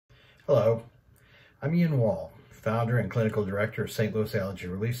Hello, I'm Wahl, founder and clinical director of St. Louis Allergy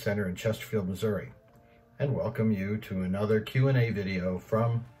Relief Center in Chesterfield, Missouri, and welcome you to another Q&A video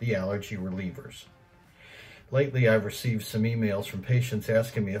from the Allergy Relievers. Lately, I've received some emails from patients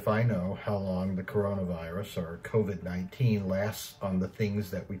asking me if I know how long the coronavirus or COVID-19 lasts on the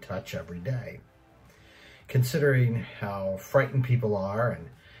things that we touch every day. Considering how frightened people are and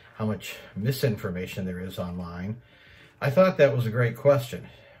how much misinformation there is online, I thought that was a great question.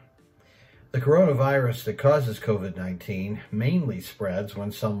 The coronavirus that causes COVID-19 mainly spreads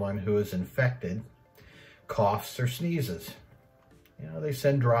when someone who is infected coughs or sneezes. They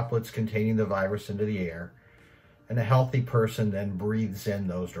send droplets containing the virus into the air, and a healthy person then breathes in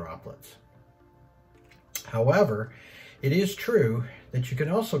those droplets. However, it is true that you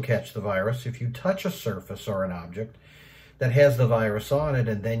can also catch the virus if you touch a surface or an object that has the virus on it,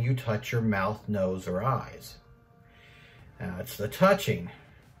 and then you touch your mouth, nose, or eyes. Now, it's the touching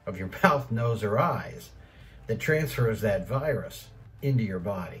of your mouth, nose, or eyes that transfers that virus into your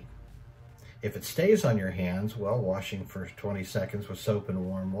body. If it stays on your hands, well, washing for 20 seconds with soap and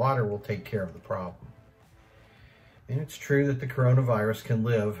warm water will take care of the problem. And it's true that the coronavirus can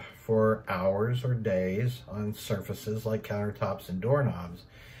live for hours or days on surfaces like countertops and doorknobs,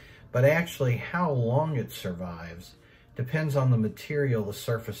 but actually how long it survives depends on the material the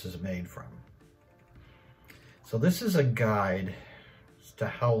surface is made from. So this is a guide to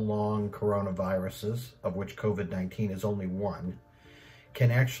how long coronaviruses, of which COVID-19 is only one,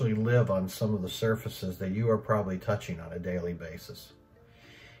 can actually live on some of the surfaces that you are probably touching on a daily basis.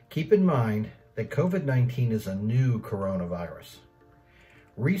 Keep in mind that COVID-19 is a new coronavirus.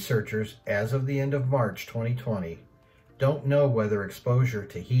 Researchers, as of the end of March 2020, don't know whether exposure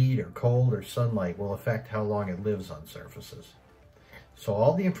to heat or cold or sunlight will affect how long it lives on surfaces. So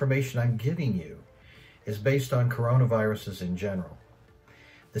all the information I'm giving you is based on coronaviruses in general.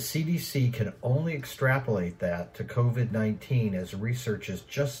 The CDC can only extrapolate that to COVID-19 as research is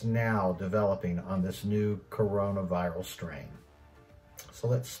just now developing on this new coronavirus strain. So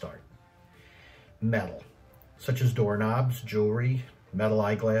let's start. Metal, such as doorknobs, jewelry, metal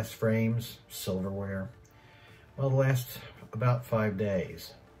eyeglass frames, silverware, well, it lasts about 5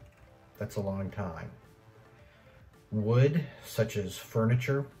 days. That's a long time. Wood, such as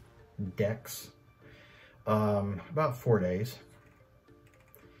furniture, decks, about 4 days.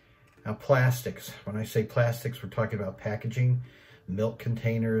 Now, plastics, when I say plastics, we're talking about packaging, milk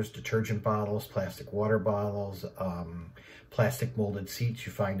containers, detergent bottles, plastic water bottles, plastic molded seats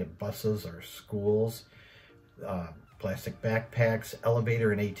you find at buses or schools, plastic backpacks,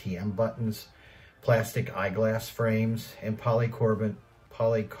 elevator and ATM buttons, plastic eyeglass frames, and polycarbonate,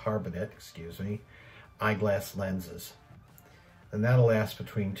 eyeglass lenses. And that'll last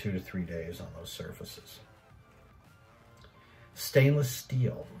between 2 to 3 days on those surfaces. Stainless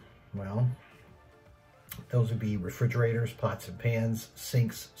steel. Well, those would be refrigerators, pots and pans,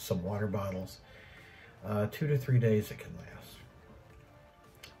 sinks, some water bottles. 2 to 3 days it can last.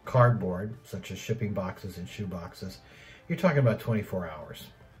 Cardboard, such as shipping boxes and shoe boxes, you're talking about 24 hours.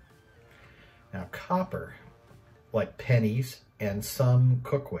 Now, copper, like pennies and some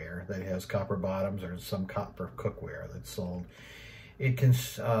cookware that has copper bottoms or some copper cookware that's sold, it can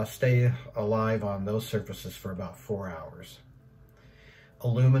stay alive on those surfaces for about 4 hours.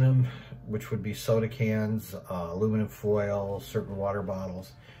 Aluminum, which would be soda cans, aluminum foil, certain water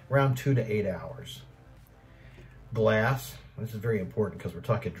bottles, around 2 to 8 hours. Glass, this is very important because we're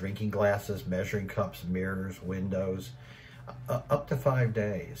talking drinking glasses, measuring cups, mirrors, windows, up to 5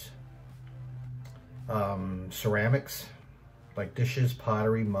 days. Ceramics, like dishes,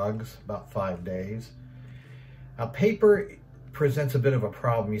 pottery, mugs, about 5 days. Paper presents a bit of a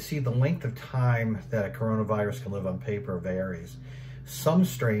problem. You see, the length of time that a coronavirus can live on paper varies. Some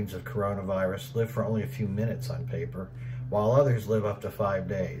strains of coronavirus live for only a few minutes on paper, while others live up to 5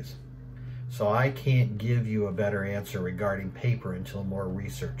 days. So I can't give you a better answer regarding paper until more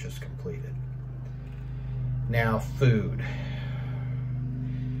research is completed. Now, food.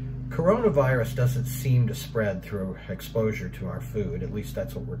 Coronavirus doesn't seem to spread through exposure to our food, at least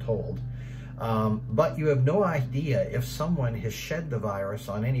that's what we're told. But you have no idea if someone has shed the virus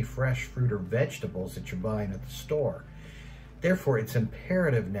on any fresh fruit or vegetables that you're buying at the store. Therefore, it's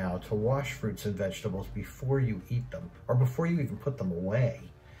imperative now to wash fruits and vegetables before you eat them, or before you even put them away.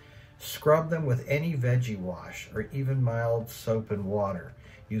 Scrub them with any veggie wash, or even mild soap and water.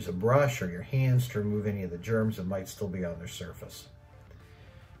 Use a brush or your hands to remove any of the germs that might still be on their surface.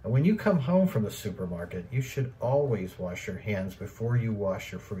 And when you come home from the supermarket, you should always wash your hands before you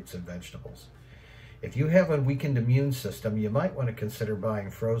wash your fruits and vegetables. If you have a weakened immune system, you might want to consider buying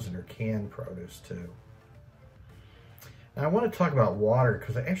frozen or canned produce too. Now I want to talk about water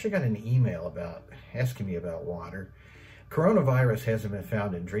because I actually got an email asking me about water. Coronavirus hasn't been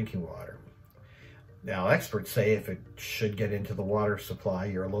found in drinking water. Now, experts say if it should get into the water supply,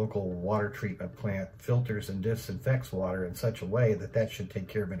 your local water treatment plant filters and disinfects water in such a way that that should take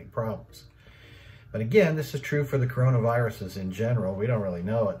care of any problems. But again, this is true for the coronaviruses in general. We don't really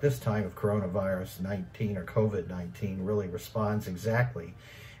know at this time if coronavirus-19 or COVID-19 really responds exactly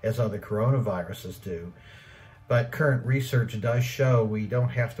as other coronaviruses do. But current research does show we don't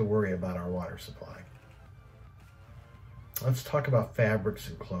have to worry about our water supply. Let's talk about fabrics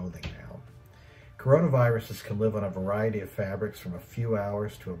and clothing now. Coronaviruses can live on a variety of fabrics from a few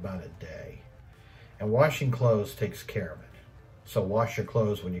hours to about a day. And washing clothes takes care of it. So wash your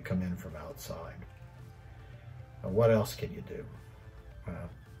clothes when you come in from outside. Now, what else can you do?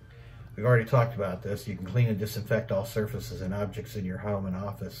 We've already talked about this. You can clean and disinfect all surfaces and objects in your home and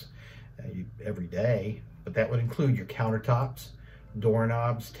office every day, but that would include your countertops,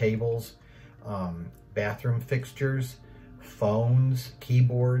 doorknobs, tables, bathroom fixtures, phones,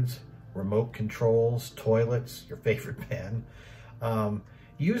 keyboards, remote controls, toilets, your favorite pen.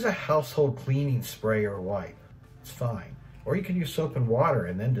 Use a household cleaning spray or wipe. It's fine. Or you can use soap and water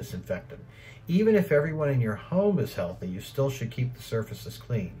and then disinfect them. Even if everyone in your home is healthy, you still should keep the surfaces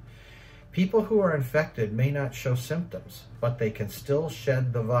clean. People who are infected may not show symptoms, but they can still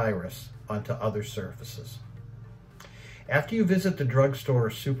shed the virus onto other surfaces. After you visit the drugstore or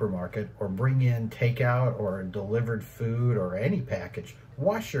supermarket, or bring in takeout or delivered food or any package,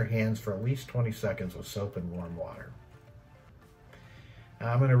 wash your hands for at least 20 seconds with soap and warm water.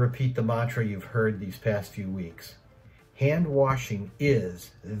 Now, I'm going to repeat the mantra you've heard these past few weeks. Hand washing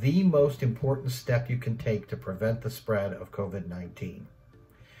is the most important step you can take to prevent the spread of COVID-19.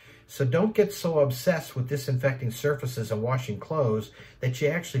 So don't get so obsessed with disinfecting surfaces and washing clothes that you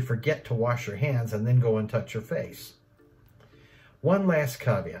actually forget to wash your hands and then go and touch your face. One last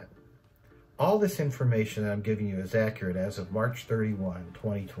caveat. All this information that I'm giving you is accurate as of March 31,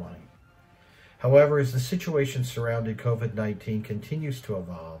 2020. However, as the situation surrounding COVID-19 continues to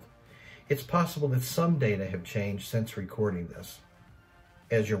evolve, it's possible that some data have changed since recording this.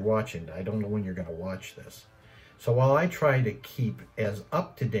 As you're watching, I don't know when you're going to watch this. So while I try to keep as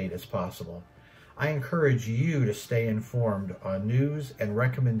up-to-date as possible, I encourage you to stay informed on news and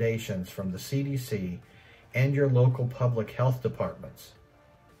recommendations from the CDC and your local public health departments.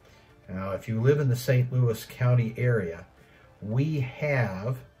 Now, if you live in the St. Louis County area, we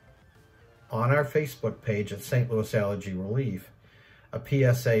have on our Facebook page at St. Louis Allergy Relief a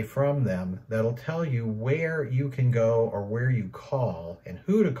PSA from them that'll tell you where you can go or where you call and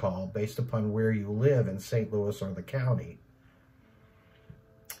who to call based upon where you live in St. Louis or the county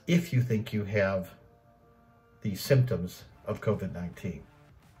if you think you have the symptoms of COVID-19.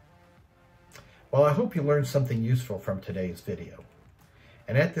 Well, I hope you learned something useful from today's video.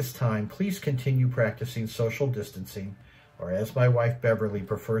 And at this time, please continue practicing social distancing, or as my wife Beverly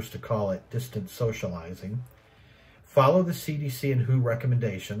prefers to call it, distant socializing. Follow the CDC and WHO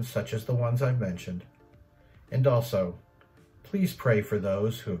recommendations, such as the ones I've mentioned. And also, please pray for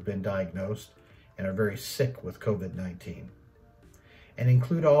those who have been diagnosed and are very sick with COVID-19. And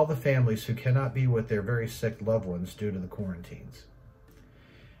include all the families who cannot be with their very sick loved ones due to the quarantines.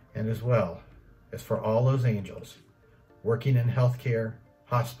 And as well as for all those angels working in healthcare,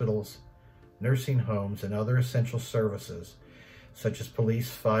 hospitals, nursing homes, and other essential services, such as police,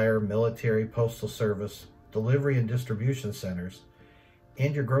 fire, military, postal service, delivery and distribution centers,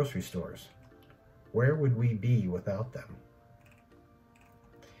 and your grocery stores. Where would we be without them?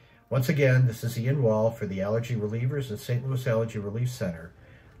 Once again, this is Ian Wahl for the Allergy Relievers at St. Louis Allergy Relief Center,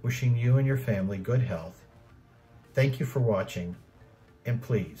 wishing you and your family good health. Thank you for watching, and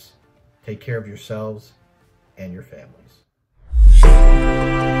please take care of yourselves and your families.